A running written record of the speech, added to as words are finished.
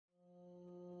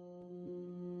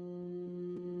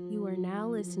are now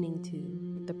listening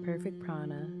to The Perfect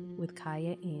Prana with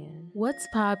Kyah Ann. What's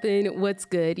poppin'? What's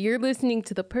good? You're listening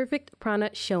to The Perfect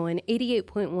Prana Show on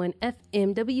 88.1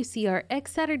 FM WCRX,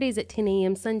 Saturdays at 10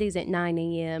 a.m., Sundays at 9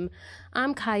 a.m.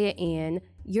 I'm Kyah Ann,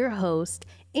 your host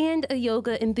and a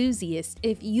yoga enthusiast.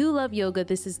 If you love yoga,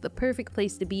 this is the perfect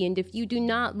place to be. And if you do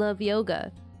not love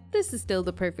yoga, this is still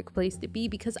the perfect place to be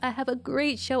because I have a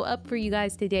great show up for you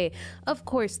guys today. Of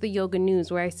course, the yoga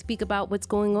news, where I speak about what's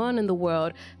going on in the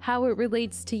world, how it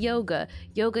relates to yoga.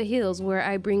 Yoga Heals, where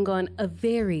I bring on a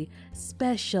very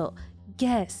special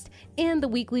guest, and the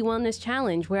weekly wellness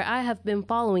challenge, where I have been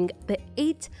following the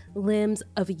 8 limbs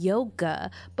of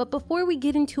yoga. But before we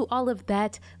get into all of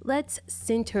that, let's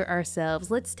center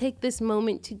ourselves. Let's take this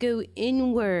moment to go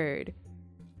inward.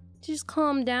 Just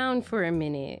calm down for a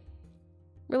minute.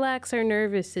 Relax our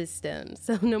nervous system.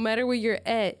 So no matter where you're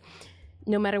at,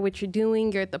 no matter what you're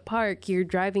doing, you're at the park, you're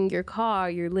driving your car,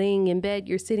 you're laying in bed,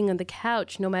 you're sitting on the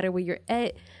couch, no matter where you're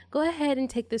at, go ahead and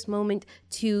take this moment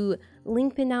to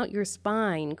lengthen out your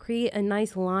spine. Create a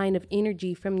nice line of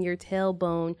energy from your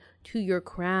tailbone to your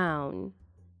crown.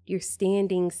 You're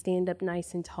standing, stand up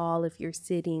nice and tall. If you're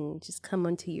sitting, just come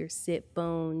onto your sit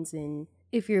bones. And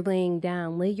if you're laying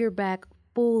down, lay your back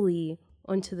fully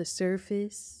onto the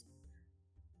surface.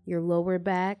 Your lower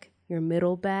back, your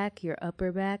middle back, your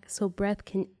upper back, so breath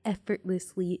can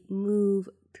effortlessly move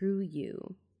through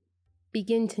you.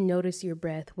 Begin to notice your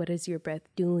breath. What is your breath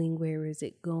doing? Where is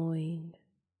it going?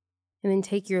 And then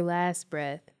take your last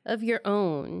breath of your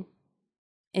own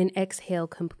and exhale,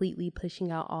 completely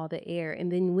pushing out all the air.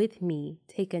 And then with me,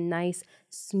 take a nice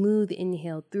smooth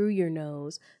inhale through your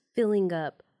nose, filling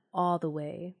up all the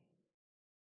way.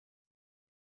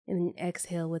 And then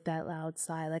exhale with that loud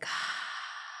sigh, like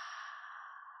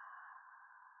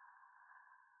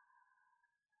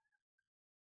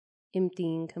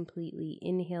emptying completely.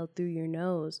 Inhale through your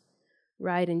nose,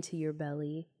 right into your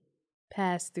belly,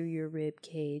 pass through your rib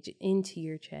cage, into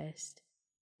your chest,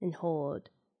 and hold.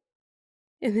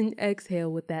 And then exhale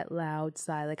with that loud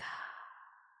sigh, like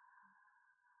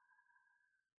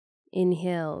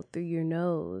inhale through your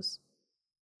nose,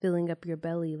 filling up your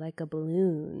belly like a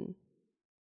balloon,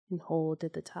 and hold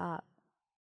at the top.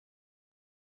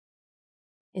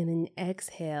 And then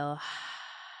exhale,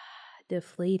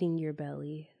 deflating your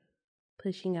belly,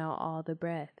 pushing out all the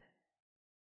breath,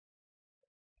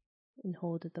 and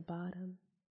hold at the bottom.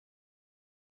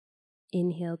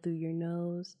 Inhale through your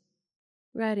nose,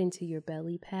 right into your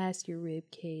belly, past your rib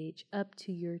cage, up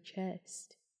to your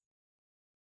chest.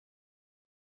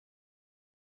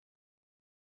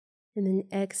 And then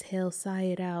exhale, sigh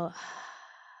it out,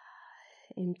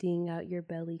 emptying out your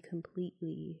belly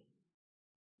completely,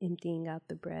 emptying out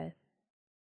the breath.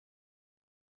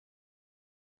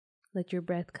 Let your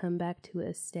breath come back to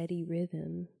a steady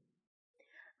rhythm.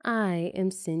 I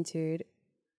am centered.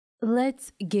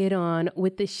 Let's get on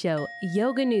with the show.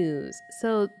 Yoga news.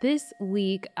 So this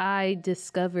week I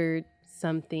discovered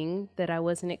something that I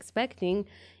wasn't expecting.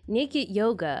 Naked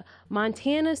yoga.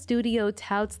 Montana studio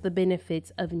touts the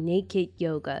benefits of naked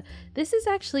yoga. This is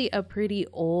actually a pretty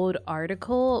old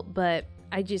article, but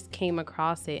I just came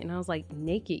across it and I was like,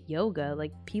 naked yoga?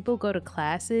 Like, people go to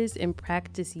classes and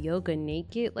practice yoga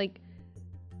naked? Like,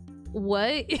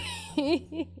 what?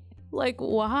 Like,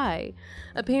 why?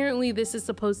 Apparently, this is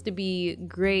supposed to be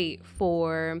great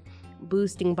for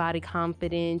boosting body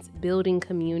confidence, building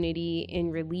community,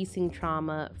 and releasing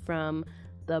trauma from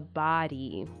the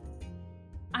body.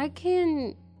 I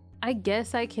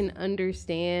guess I can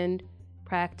understand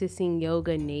practicing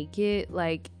yoga naked,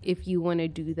 like if you want to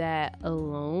do that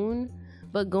alone,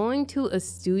 but going to a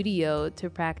studio to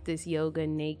practice yoga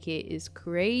naked is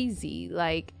crazy.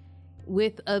 Like,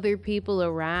 with other people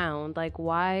around, like,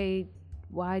 why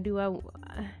do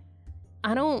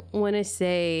I don't want to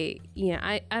say,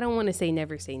 I don't want to say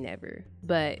never,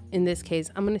 but in this case,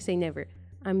 I'm going to say never.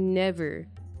 I'm never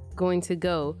going to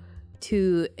go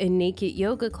to a naked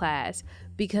yoga class,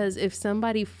 because if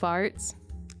somebody farts,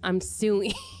 I'm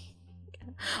suing.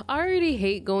 I already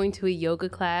hate going to a yoga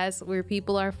class where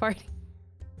people are farting,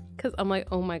 because I'm like,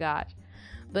 oh my gosh.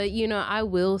 But I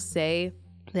will say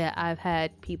that I've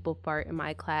had people fart in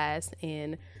my class,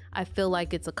 and I feel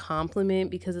like it's a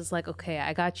compliment, because it's like, okay,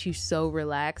 I got you so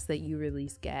relaxed that you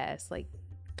release gas, like,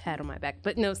 pat on my back.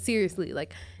 But no, seriously,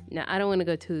 like, no, I don't want to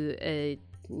go to a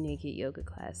naked yoga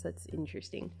class. That's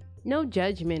interesting. No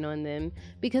judgment on them,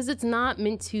 because it's not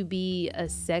meant to be a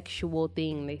sexual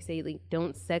thing. They say, like,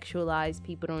 don't sexualize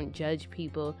people, don't judge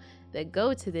people that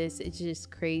go to this. It's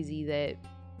just crazy that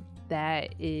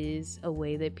is a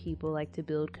way that people like to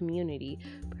build community.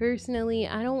 Personally,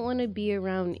 I don't want to be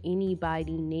around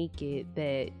anybody naked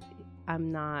that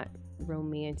I'm not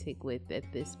romantic with at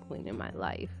this point in my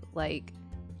life. Like,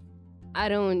 I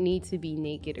don't need to be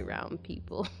naked around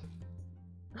people.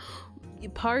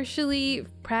 Partially,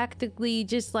 practically,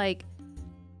 just like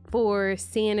for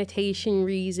sanitation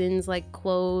reasons, like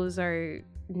clothes are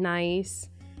nice.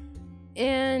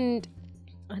 And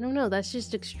I don't know, that's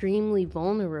just extremely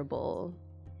vulnerable.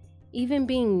 Even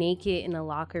being naked in a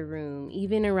locker room,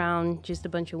 even around just a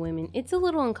bunch of women, it's a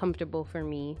little uncomfortable for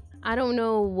me. I don't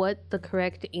know what the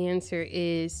correct answer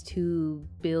is to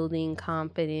building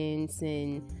confidence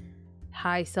and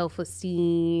high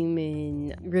self-esteem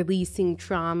and releasing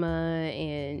trauma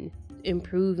and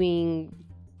improving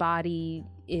body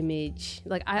image.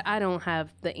 Like, I don't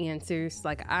have the answers.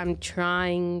 Like, I'm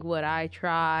trying what I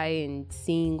try and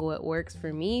seeing what works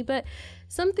for me, but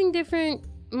something different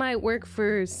might work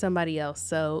for somebody else,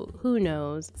 so who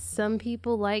knows. Some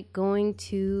people like going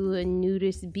to a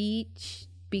nudist beach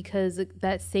because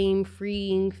that same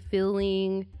freeing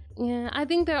feeling. Yeah, I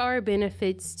think there are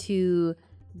benefits to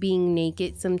being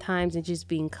naked sometimes and just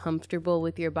being comfortable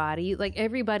with your body. Like,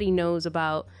 everybody knows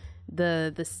about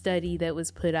the study that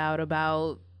was put out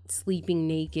about sleeping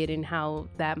naked and how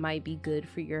that might be good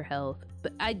for your health.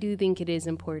 But I do think it is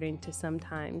important to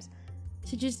sometimes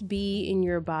to just be in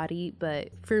your body. But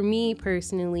for me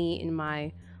personally, in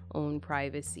my own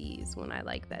privacy is when I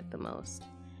like that the most.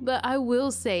 But I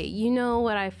will say, you know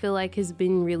what I feel like has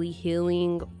been really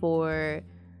healing for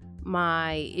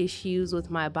my issues with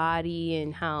my body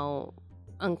and how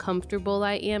uncomfortable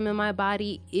I am in my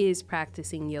body is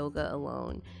practicing yoga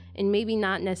alone. And maybe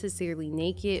not necessarily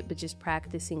naked, but just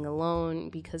practicing alone,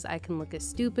 because I can look as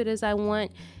stupid as I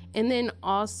want. And then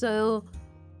also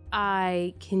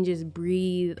I can just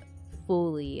breathe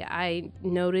fully. I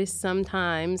notice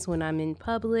sometimes when I'm in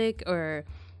public or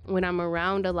when I'm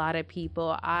around a lot of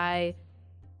people, I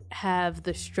have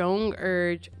the strong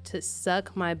urge to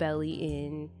suck my belly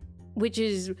in, which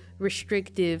is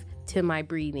restrictive to my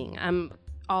breathing. I'm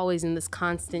always in this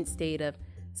constant state of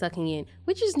sucking in,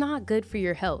 which is not good for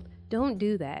your health. Don't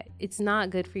do that. It's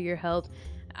not good for your health.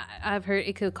 I've heard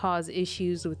it could cause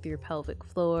issues with your pelvic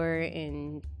floor,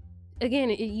 and again,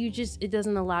 it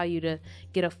doesn't allow you to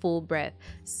get a full breath.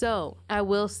 So I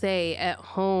will say at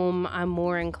home, I'm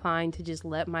more inclined to just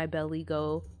let my belly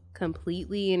go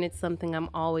completely. And it's something I'm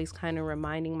always kind of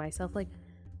reminding myself, like,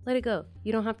 let it go.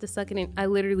 You don't have to suck it in. I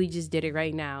literally just did it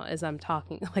right now as I'm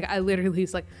talking. Like, I literally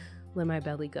was like, let my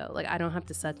belly go. Like, I don't have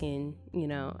to suck in,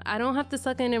 I don't have to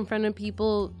suck in front of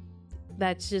people.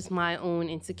 That's just my own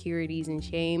insecurities and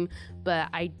shame. But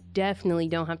I definitely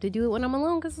don't have to do it when I'm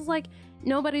alone, because it's like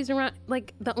nobody's around.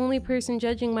 Like, the only person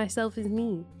judging myself is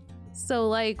me. So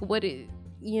like,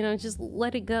 just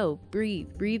let it go.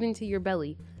 Breathe into your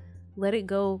belly. Let it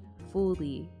go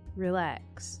fully.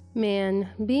 Relax. Man,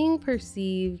 being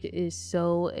perceived is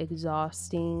so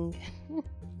exhausting.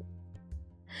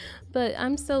 But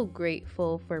I'm so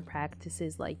grateful for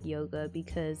practices like yoga,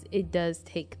 because it does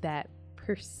take that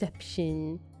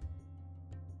perception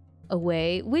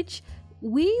away, which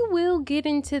we will get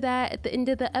into that at the end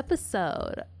of the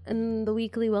episode in the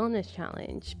weekly wellness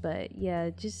challenge. But yeah,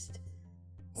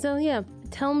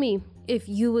 tell me if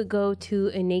you would go to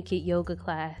a naked yoga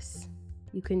class.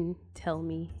 You can tell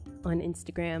me on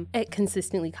Instagram at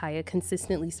consistently Kyah,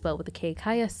 consistently spelled with a K.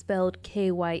 Kyah spelled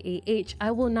Kyah.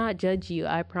 I will not judge you,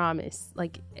 I promise.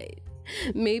 Like,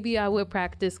 maybe I would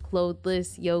practice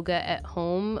clothless yoga at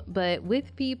home, but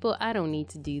with people, I don't need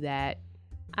to do that.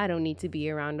 I don't need to be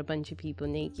around a bunch of people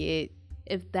naked.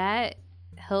 If that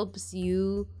helps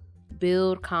you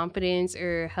build confidence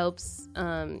or helps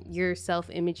your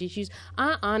self-image issues,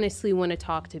 I honestly want to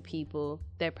talk to people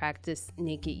that practice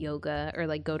naked yoga, or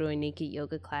like go to a naked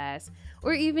yoga class,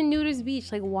 or even nudist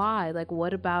beach. Like, why? Like,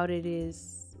 what about it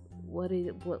is, what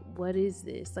is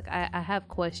this? Like, I have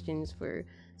questions for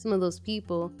some of those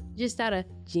people, just out of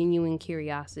genuine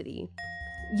curiosity.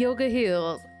 Yoga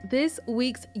heals. This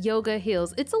week's yoga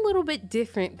heals. It's a little bit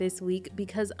different this week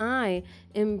because I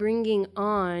am bringing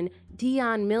on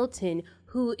Dionne Milton,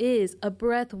 who is a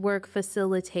breathwork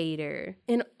facilitator,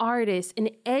 an artist, an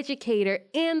educator,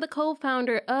 and the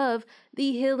co-founder of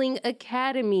the Healing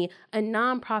Academy, a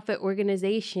nonprofit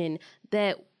organization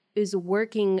that is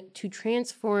working to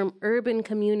transform urban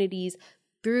communities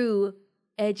through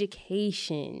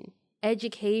education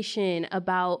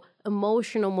about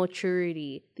emotional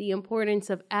maturity, the importance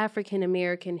of African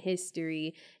American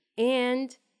history,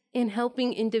 and in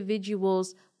helping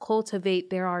individuals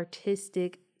cultivate their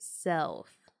artistic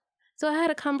self. So I had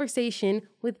a conversation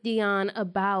with Dionne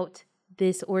about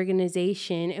this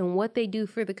organization and what they do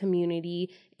for the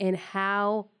community and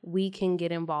how we can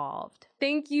get involved.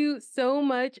 Thank you so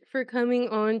much for coming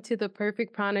on to the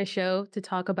Perfect Prana Show to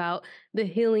talk about the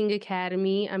Healing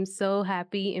Academy. I'm so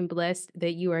happy and blessed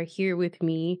that you are here with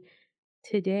me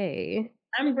today.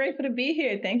 I'm grateful to be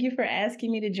here. Thank you for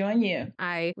asking me to join you.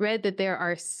 I read that there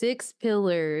are 6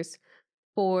 pillars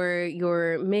for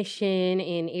your mission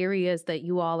and areas that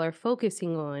you all are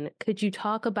focusing on. Could you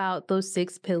talk about those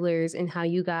 6 pillars and how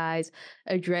you guys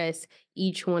address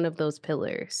each one of those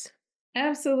pillars?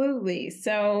 Absolutely.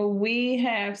 So we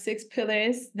have 6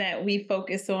 pillars that we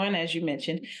focus on, as you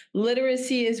mentioned.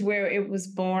 Literacy is where it was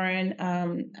born.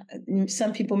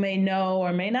 Some people may know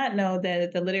or may not know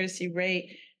that the literacy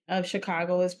rate of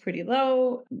Chicago is pretty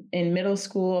low. In middle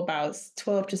school, about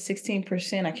 12 to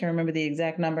 16%, I can't remember the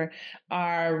exact number,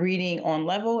 are reading on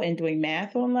level and doing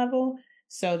math on level.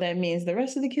 So that means the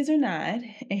rest of the kids are not.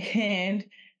 And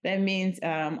that means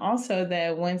also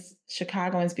that once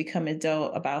Chicagoans become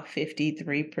adult, about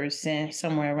 53%,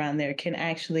 somewhere around there, can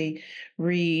actually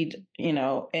read, and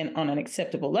on an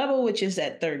acceptable level, which is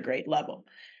at 3rd grade level.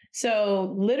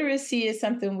 So literacy is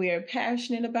something we are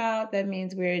passionate about. That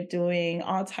means we're doing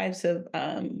all types of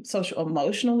social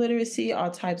emotional literacy,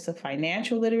 all types of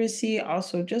financial literacy,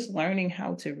 also just learning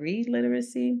how to read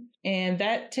literacy. And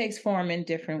that takes form in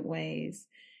different ways.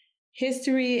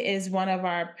 History is one of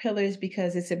our pillars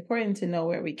because it's important to know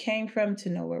where we came from, to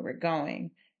know where we're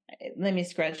going. Let me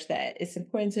scratch that. It's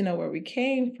important to know where we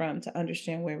came from to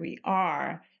understand where we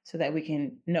are so that we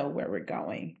can know where we're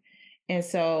going. And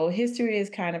so history is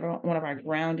kind of one of our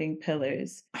grounding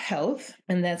pillars. Health,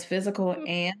 and that's physical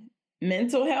and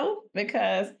mental health,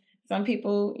 because some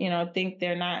people, think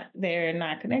they're not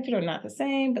connected or not the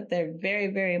same, but they're very,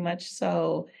 very much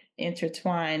so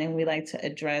intertwined. And we like to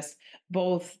address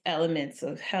both elements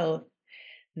of health.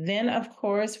 Then, of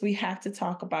course, we have to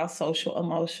talk about social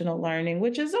emotional learning,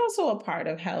 which is also a part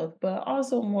of health, but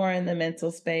also more in the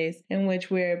mental space, in which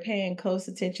we're paying close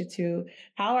attention to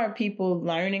how are people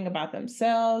learning about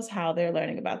themselves, how they're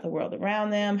learning about the world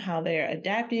around them, how they're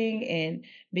adapting and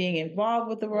being involved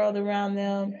with the world around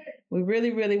them. We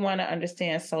really, really want to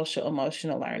understand social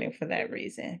emotional learning for that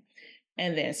reason.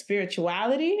 And then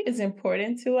spirituality is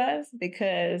important to us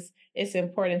because it's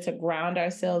important to ground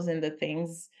ourselves in the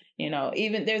things,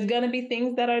 even there's going to be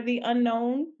things that are the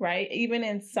unknown, right? Even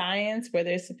in science where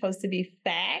there's supposed to be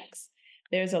facts,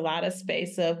 there's a lot of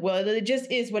space of, well, it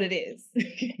just is what it is.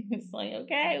 It's like,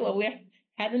 okay, well, we're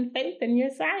having faith in your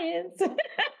science.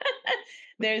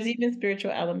 There's even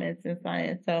spiritual elements in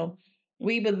science. So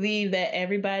we believe that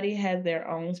everybody has their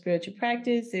own spiritual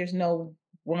practice. There's no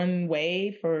one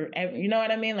way for you know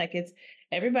what I mean? Like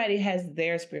everybody has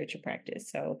their spiritual practice.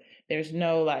 So there's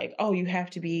no like, oh, you have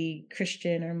to be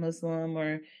Christian or Muslim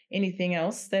or anything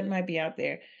else that might be out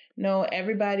there. No,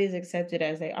 everybody's accepted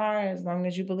as they are, as long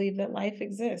as you believe that life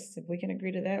exists. If we can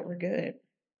agree to that, we're good.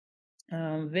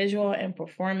 Visual and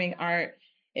performing art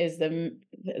is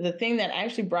the thing that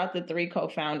actually brought the 3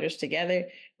 co-founders together.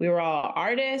 We were all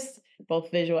artists,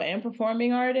 both visual and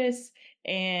performing artists,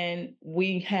 and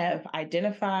we have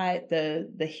identified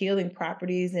the healing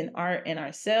properties in art in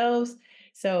ourselves.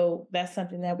 So that's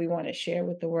something that we want to share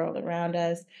with the world around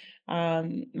us.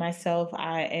 Myself,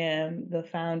 I am the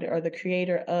founder or the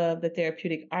creator of the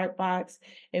Therapeutic Art Box,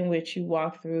 in which you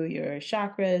walk through your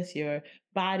chakras, your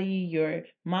body, your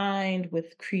mind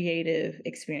with creative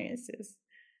experiences.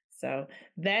 So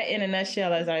that in a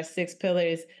nutshell is our 6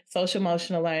 pillars: social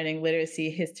emotional learning, literacy,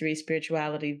 history,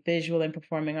 spirituality, visual and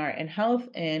performing art, and health.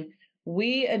 And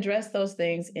we address those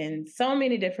things in so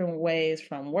many different ways,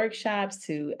 from workshops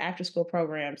to after school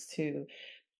programs to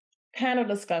panel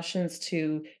discussions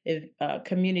to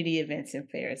community events and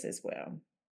fairs as well.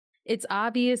 It's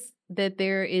obvious that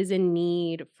there is a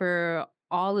need for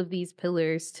all of these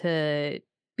pillars to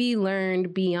be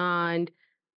learned beyond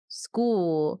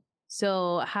school.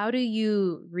 So how do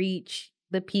you reach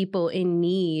the people in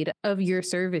need of your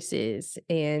services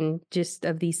and just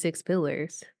of these 6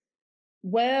 pillars?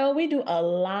 Well, we do a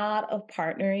lot of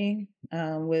partnering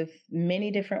with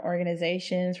many different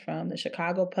organizations, from the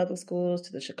Chicago Public Schools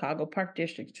to the Chicago Park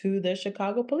District to the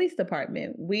Chicago Police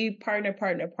Department. We partner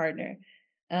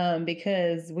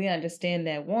because we understand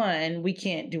that, one, we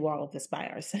can't do all of this by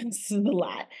ourselves. It's a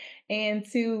lot. And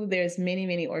 2, there's many,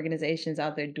 many organizations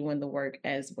out there doing the work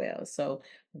as well. So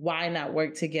why not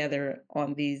work together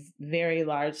on these very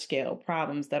large scale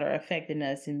problems that are affecting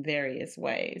us in various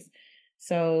ways?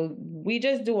 So we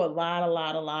just do a lot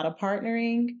of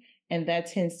partnering, and that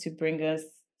tends to bring us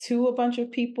to a bunch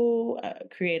of people,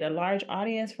 create a large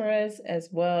audience for us, as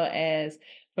well as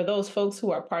for those folks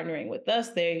who are partnering with us.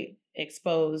 They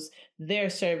expose their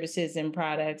services and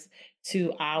products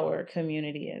to our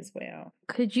community as well.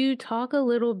 Could you talk a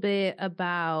little bit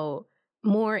about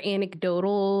more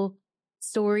anecdotal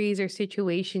stories or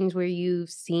situations where you've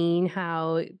seen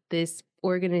how this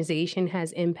organization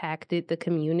has impacted the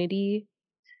community?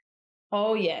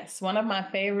 Oh, yes. One of my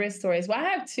favorite stories. Well, I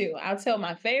have two. I'll tell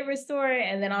my favorite story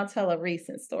and then I'll tell a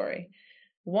recent story.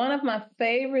 One of my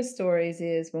favorite stories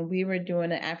is when we were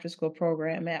doing an after school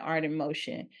program at Art in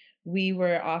Motion. We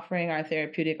were offering our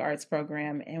therapeutic arts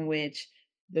program in which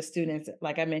the students,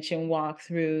 like I mentioned, walk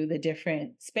through the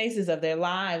different spaces of their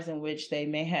lives in which they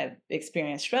may have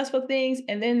experienced stressful things,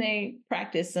 and then they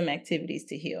practice some activities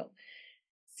to heal.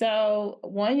 So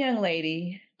one young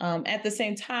lady, at the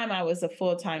same time, I was a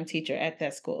full-time teacher at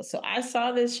that school. So I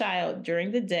saw this child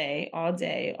during the day,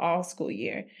 all school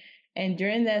year. And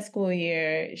during that school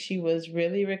year, she was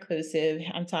really reclusive.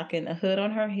 I'm talking a hood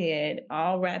on her head,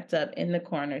 all wrapped up in the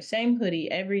corner, same hoodie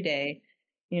every day.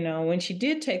 You know, when she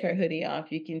did take her hoodie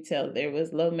off, you can tell there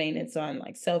was low maintenance on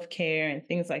like self-care and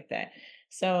things like that.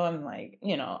 So I'm like,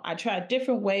 I tried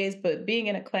different ways, but being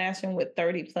in a classroom with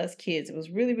 30 plus kids, it was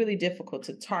really, really difficult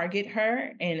to target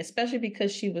her. And especially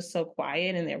because she was so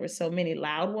quiet and there were so many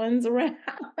loud ones around.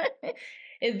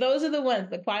 Those are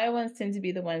the quiet ones tend to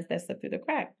be the ones that slip through the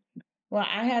crack. Well,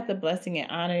 I had the blessing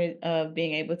and honor of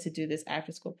being able to do this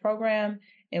after school program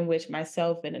in which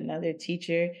myself and another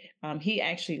teacher, he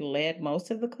actually led most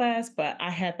of the class, but I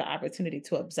had the opportunity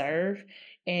to observe.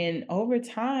 And over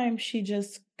time, she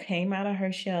just came out of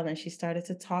her shell and she started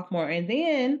to talk more. And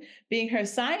then, being her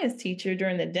science teacher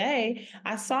during the day,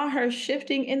 I saw her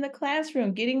shifting in the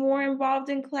classroom, getting more involved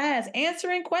in class,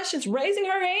 answering questions, raising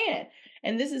her hand.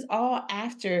 And this is all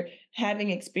after having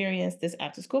experienced this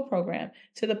after school program,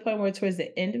 to the point where towards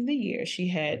the end of the year, she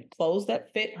had clothes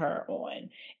that fit her on,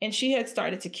 and she had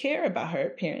started to care about her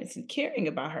appearance and caring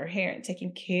about her hair and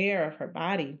taking care of her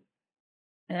body.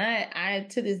 And I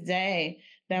to this day,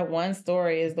 that one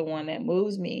story is the one that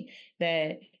moves me,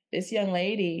 that this young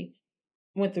lady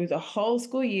went through the whole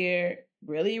school year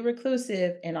really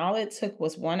reclusive, and all it took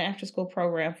was one after school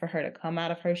program for her to come out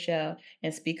of her shell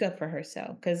and speak up for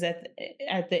herself, because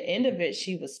at the end of it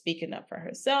she was speaking up for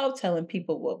herself, telling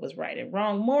people what was right and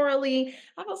wrong morally.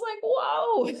 I was like,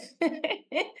 whoa.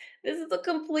 This is a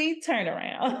complete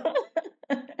turnaround.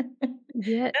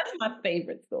 Yeah. That's my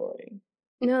favorite story.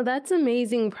 No, that's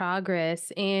amazing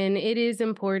progress. And it is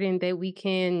important that we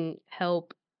can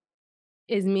help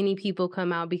as many people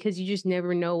come out because you just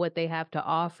never know what they have to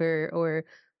offer or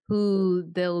who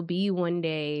they'll be one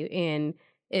day. And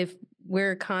if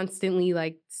we're constantly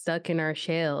like stuck in our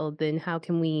shell, then how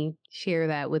can we share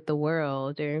that with the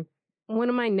world? Or one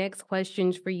of my next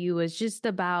questions for you is just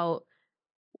about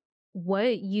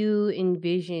what you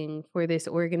envision for this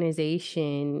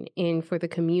organization and for the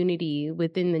community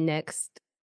within the next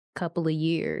couple of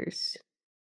years.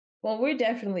 Well, we're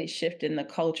definitely shifting the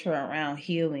culture around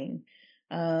healing.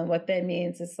 What that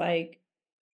means is like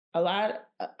a lot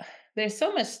there's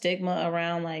so much stigma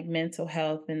around like mental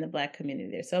health in the Black community.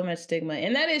 There's so much stigma,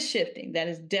 and that is shifting. That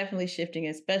is definitely shifting,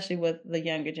 especially with the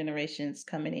younger generations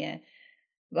coming in.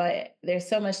 But there's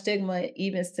so much stigma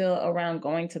even still around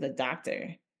going to the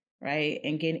doctor, right?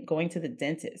 And going to the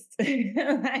dentist,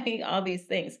 like all these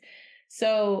things.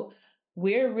 So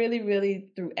we're really, really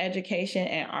through education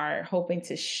and are hoping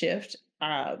to shift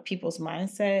people's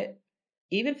mindset,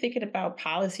 even thinking about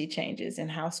policy changes and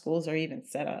how schools are even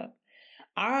set up.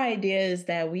 Our idea is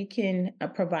that we can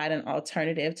provide an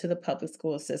alternative to the public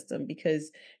school system because,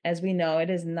 as we know, it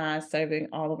is not serving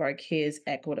all of our kids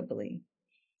equitably.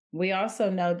 We also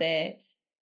know that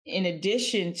in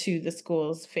addition to the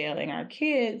schools failing our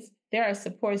kids, there are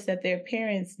supports that their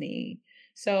parents need.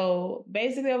 So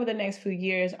basically, over the next few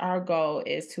years, our goal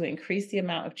is to increase the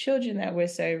amount of children that we're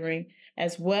serving,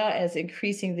 as well as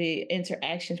increasing the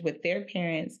interactions with their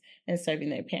parents and serving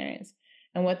their parents.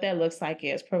 And what that looks like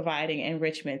is providing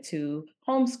enrichment to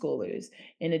homeschoolers,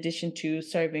 in addition to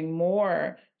serving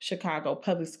more Chicago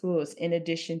public schools, in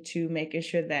addition to making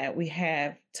sure that we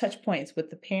have touch points with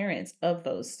the parents of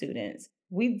those students.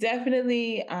 We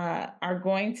definitely are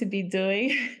going to be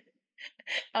doing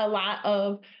a lot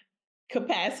of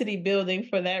capacity building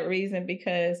for that reason,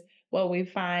 because what we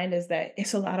find is that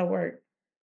it's a lot of work.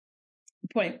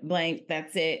 Point blank,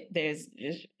 that's it.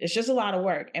 It's just a lot of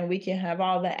work, and we can have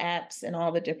all the apps and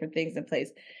all the different things in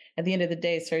place. At the end of the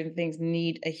day, certain things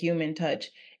need a human touch,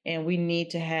 and we need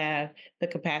to have the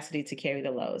capacity to carry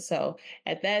the load. So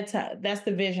at that time, that's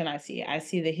the vision I see. I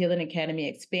see the Healing Academy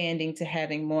expanding to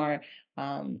having more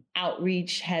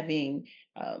outreach, having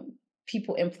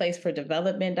people in place for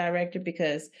development director,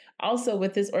 because also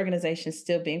with this organization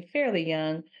still being fairly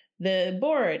young, The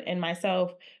board and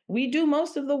myself, we do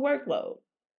most of the workload.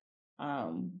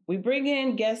 We bring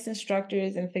in guest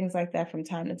instructors and things like that from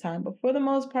time to time, but for the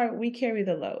most part, we carry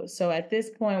the load. So at this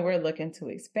point, we're looking to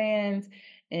expand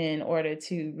in order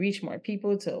to reach more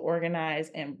people, to organize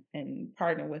and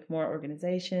partner with more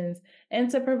organizations, and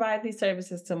to provide these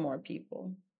services to more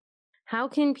people. How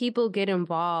can people get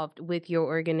involved with your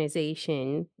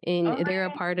organization All and they're a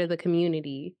right. part of the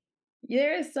community?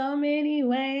 There's so many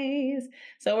ways.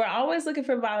 So we're always looking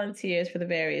for volunteers for the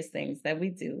various things that we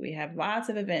do. We have lots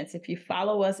of events. If you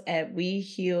follow us at We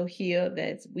Heal Heal,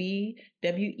 that's We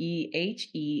WeHealHeal.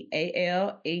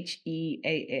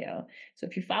 So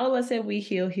if you follow us at We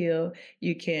Heal Heal,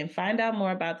 you can find out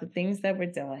more about the things that we're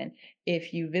doing.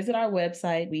 If you visit our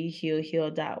website,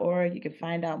 wehealheal.org, you can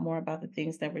find out more about the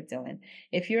things that we're doing.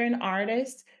 If you're an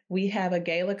artist, we have a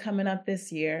gala coming up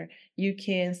this year. You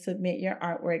can submit your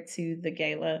artwork to the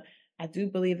gala. I do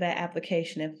believe that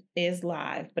application is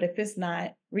live, but if it's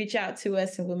not, reach out to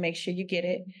us and we'll make sure you get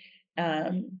it.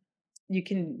 You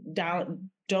can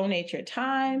donate your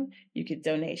time. You could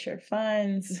donate your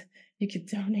funds. You could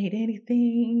donate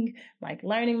anything like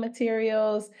learning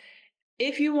materials.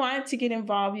 If you want to get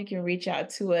involved, you can reach out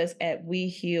to us at We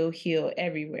Heal Heal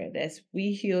everywhere. That's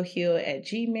We Heal Heal at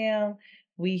Gmail,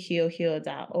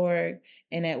 wehealheal.org,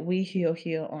 and at We Heal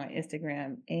Heal on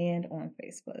Instagram and on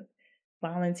Facebook.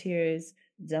 Volunteers,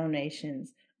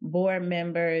 donations, board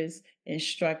members,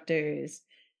 instructors,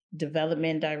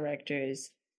 development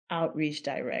directors, outreach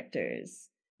directors.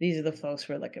 These are the folks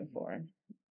we're looking for.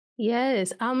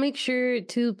 Yes, I'll make sure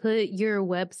to put your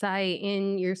website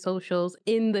and your socials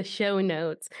in the show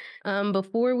notes.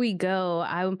 Before we go,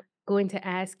 I'm going to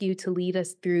ask you to lead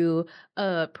us through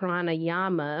a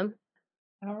pranayama.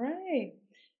 All right.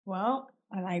 Well,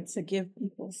 I like to give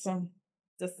people some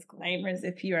disclaimers.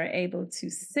 If you are able to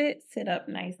sit up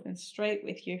nice and straight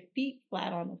with your feet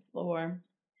flat on the floor.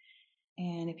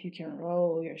 And if you can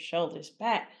roll your shoulders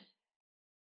back,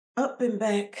 up and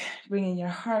back, bringing your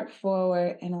heart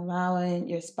forward and allowing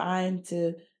your spine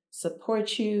to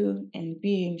support you and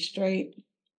being straight.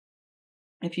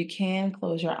 If you can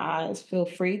close your eyes, feel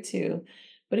free to.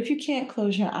 But if you can't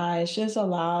close your eyes, just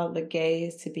allow the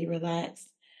gaze to be relaxed,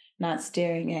 not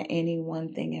staring at any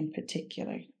one thing in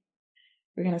particular.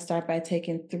 We're going to start by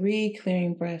taking 3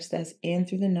 clearing breaths. That's in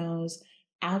through the nose,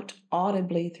 out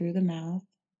audibly through the mouth,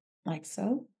 like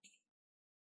so.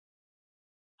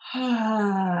 2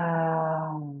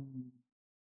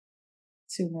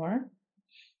 more.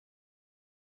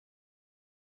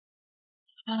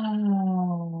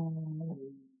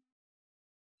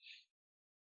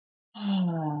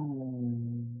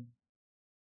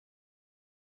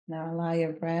 Now allow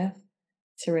your breath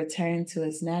to return to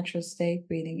its natural state,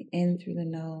 breathing in through the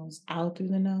nose, out through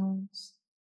the nose.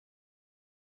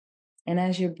 And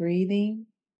as you're breathing,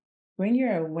 bring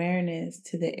your awareness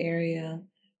to the area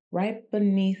right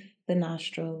beneath the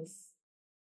nostrils.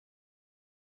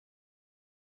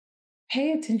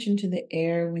 Pay attention to the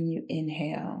air when you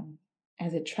inhale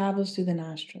as it travels through the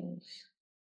nostrils.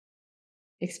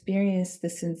 Experience the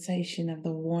sensation of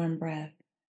the warm breath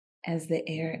as the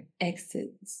air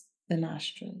exits the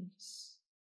nostrils.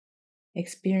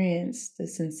 Experience the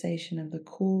sensation of the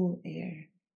cool air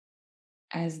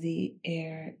as the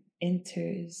air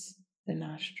enters the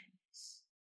nostrils.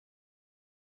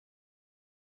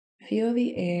 Feel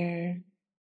the air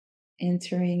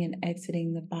entering and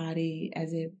exiting the body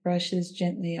as it brushes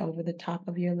gently over the top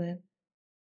of your lip.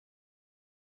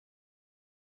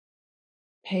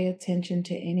 Pay attention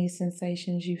to any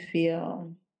sensations you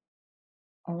feel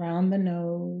around the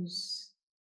nose,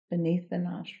 beneath the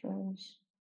nostrils.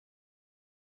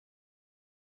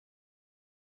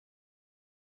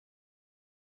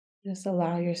 Just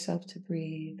allow yourself to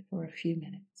breathe for a few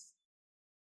minutes.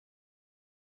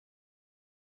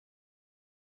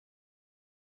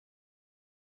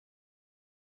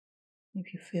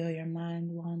 If you feel your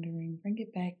mind wandering, bring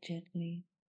it back gently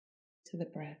to the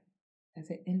breath as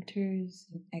it enters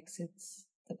and exits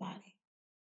the body.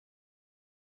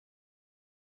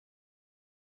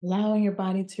 Allowing your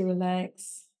body to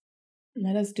relax,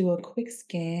 let us do a quick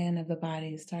scan of the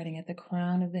body, starting at the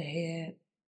crown of the head.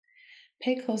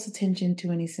 Pay close attention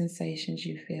to any sensations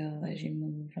you feel as you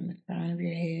move from the crown of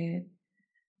your head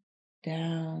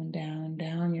down, down,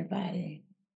 down your body.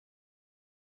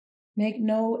 Make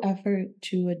no effort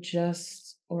to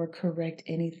adjust or correct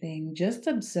anything. Just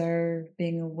observe,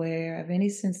 being aware of any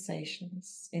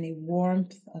sensations, any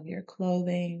warmth of your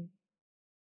clothing,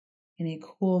 any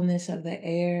coolness of the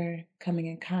air coming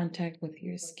in contact with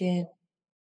your skin.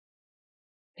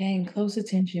 Paying close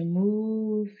attention,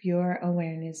 move your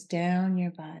awareness down your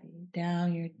body,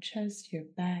 down your chest, your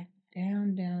back,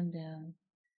 down, down, down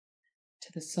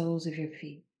to the soles of your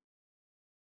feet.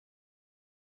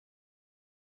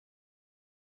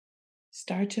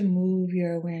 Start to move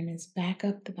your awareness back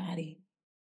up the body,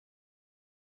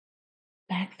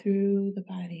 back through the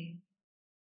body,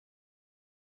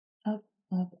 up,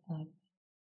 up, up.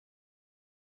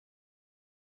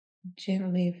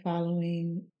 Gently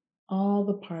following all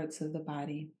the parts of the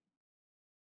body,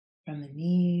 from the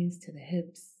knees to the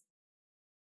hips,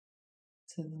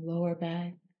 to the lower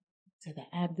back, to the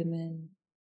abdomen.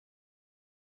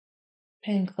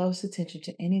 Paying close attention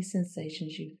to any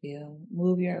sensations you feel.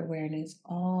 Move your awareness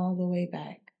all the way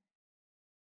back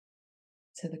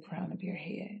to the crown of your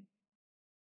head.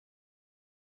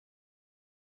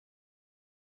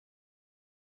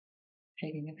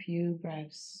 Taking a few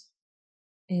breaths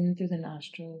in through the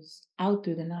nostrils, out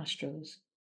through the nostrils.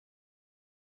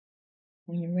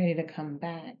 When you're ready to come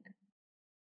back,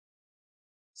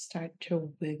 start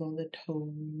to wiggle the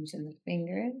toes and the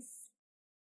fingers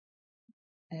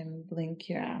and blink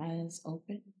your eyes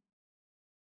open.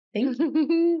 Thank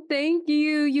you. Thank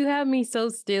you. You have me so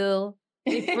still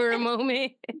for a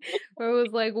moment where it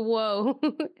was like, whoa.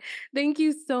 Thank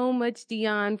you so much,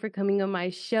 Dionne, for coming on my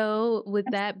show. With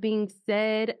that being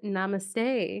said,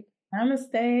 namaste.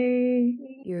 Namaste.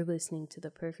 You're listening to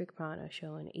the Perfect Prana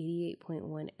Show on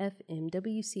 88.1 FM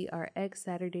WCRX,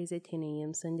 Saturdays at 10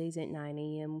 a.m., Sundays at 9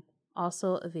 a.m.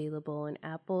 Also available on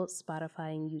Apple,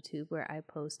 Spotify, and YouTube, where I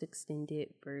post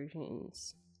extended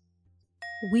versions.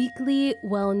 Weekly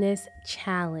Wellness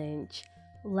Challenge.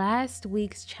 Last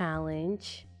week's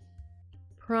challenge,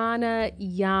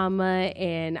 Pranayama,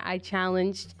 and I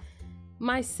challenged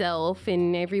myself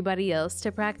and everybody else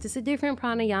to practice a different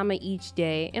pranayama each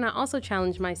day. And I also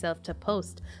challenged myself to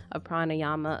post a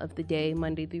pranayama of the day,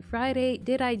 Monday through Friday.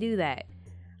 Did I do that?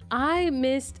 I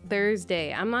missed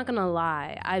Thursday. I'm not gonna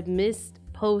lie. I missed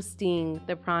posting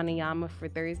the pranayama for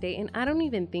Thursday, and I don't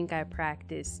even think I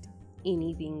practiced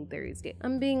anything Thursday.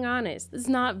 I'm being honest. It's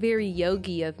not very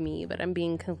yogi of me, but I'm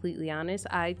being completely honest.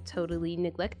 I totally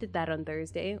neglected that on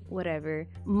Thursday. Whatever.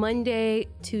 Monday,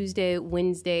 Tuesday,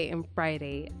 Wednesday, and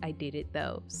Friday, I did it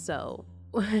though. So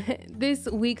this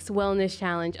week's wellness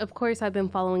challenge, of course, I've been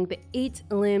following the 8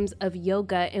 limbs of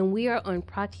yoga, and we are on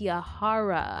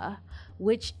Pratyahara,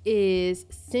 which is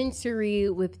sensory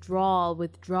withdrawal,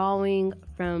 withdrawing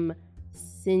from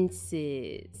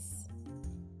senses.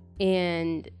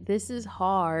 And this is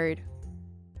hard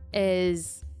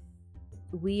as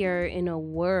we are in a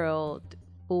world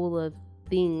full of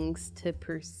things to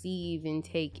perceive and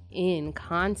take in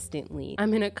constantly.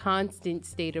 I'm in a constant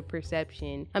state of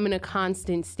perception. I'm in a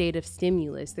constant state of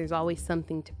stimulus. There's always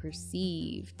something to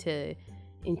perceive, to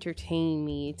entertain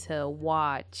me, to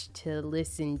watch, to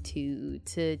listen to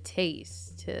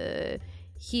taste, to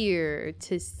hear,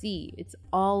 to see. It's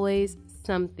always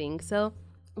something. So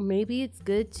maybe it's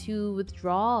good to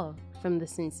withdraw from the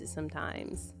senses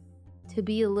sometimes, to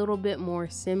be a little bit more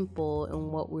simple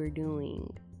in what we're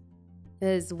doing.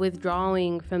 As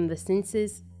withdrawing from the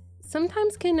senses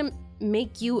sometimes can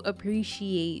make you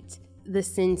appreciate the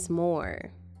sense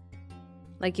more.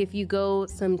 Like if you go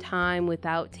some time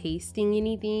without tasting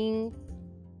anything,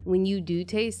 when you do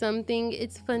taste something,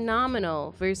 it's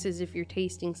phenomenal. Versus if you're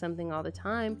tasting something all the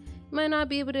time, you might not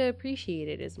be able to appreciate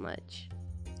it as much.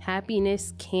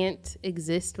 Happiness can't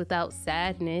exist without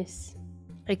sadness.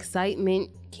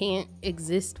 Excitement can't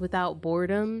exist without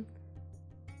boredom.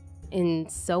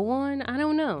 And so on. I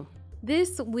don't know.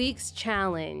 This week's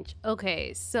challenge.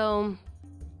 Okay, so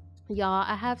y'all,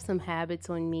 I have some habits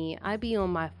on me. I be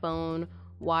on my phone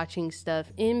watching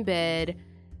stuff in bed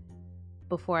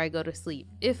before I go to sleep.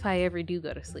 If I ever do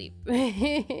go to sleep.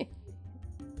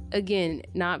 Again,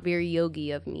 not very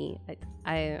yogi of me.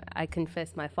 I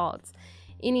confess my faults.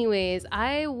 Anyways,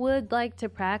 I would like to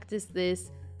practice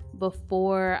this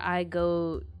before I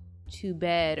go to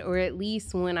bed, or at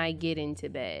least when I get into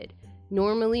bed.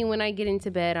 Normally when I get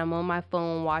into bed, I'm on my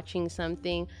phone watching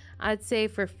something. I'd say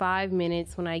for 5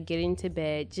 minutes when I get into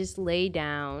bed, just lay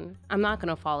down. I'm not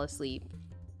gonna fall asleep,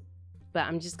 but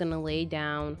I'm just gonna lay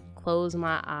down, close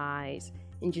my eyes,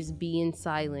 and just be in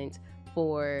silence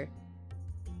for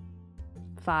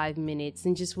 5 minutes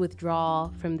and just withdraw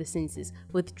from the senses,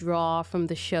 withdraw from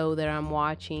the show that I'm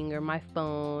watching or my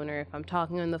phone, or if I'm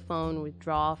talking on the phone,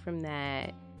 withdraw from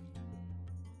that.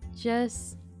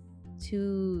 Just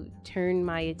to turn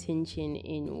my attention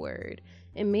inward.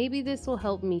 And maybe this will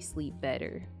help me sleep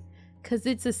better, because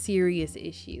it's a serious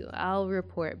issue. I'll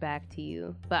report back to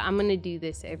you, but I'm gonna do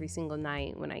this every single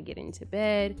night when I get into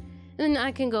bed. And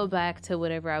I can go back to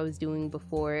whatever I was doing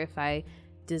before if I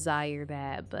desire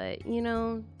that. But, you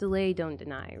know, delay, don't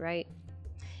deny, right?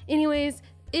 Anyways,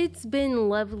 it's been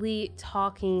lovely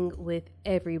talking with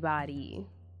everybody.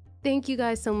 Thank you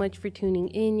guys so much for tuning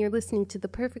in. You're listening to The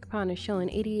Perfect Prana Show on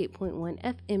 88.1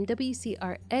 FM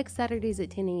WCRX, Saturdays at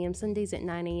 10 a.m., Sundays at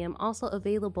 9 a.m. Also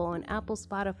available on Apple,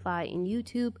 Spotify, and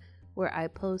YouTube, where I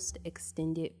post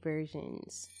extended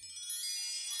versions.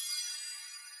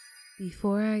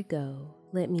 Before I go,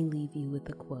 let me leave you with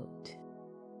a quote.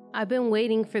 I've been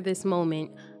waiting for this moment.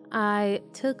 I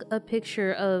took a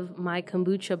picture of my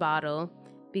kombucha bottle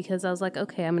because I was like,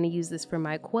 okay, I'm going to use this for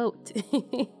my quote.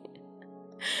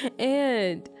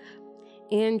 And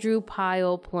Andrew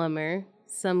Pyle Plummer,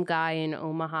 some guy in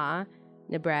Omaha,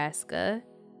 Nebraska,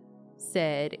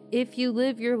 said, if you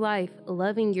live your life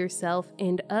loving yourself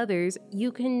and others,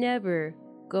 you can never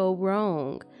go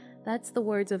wrong. That's the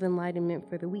words of enlightenment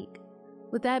for the week.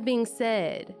 With that being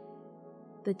said,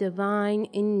 the divine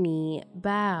in me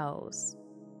bows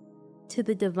to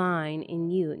the divine in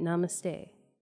you. Namaste.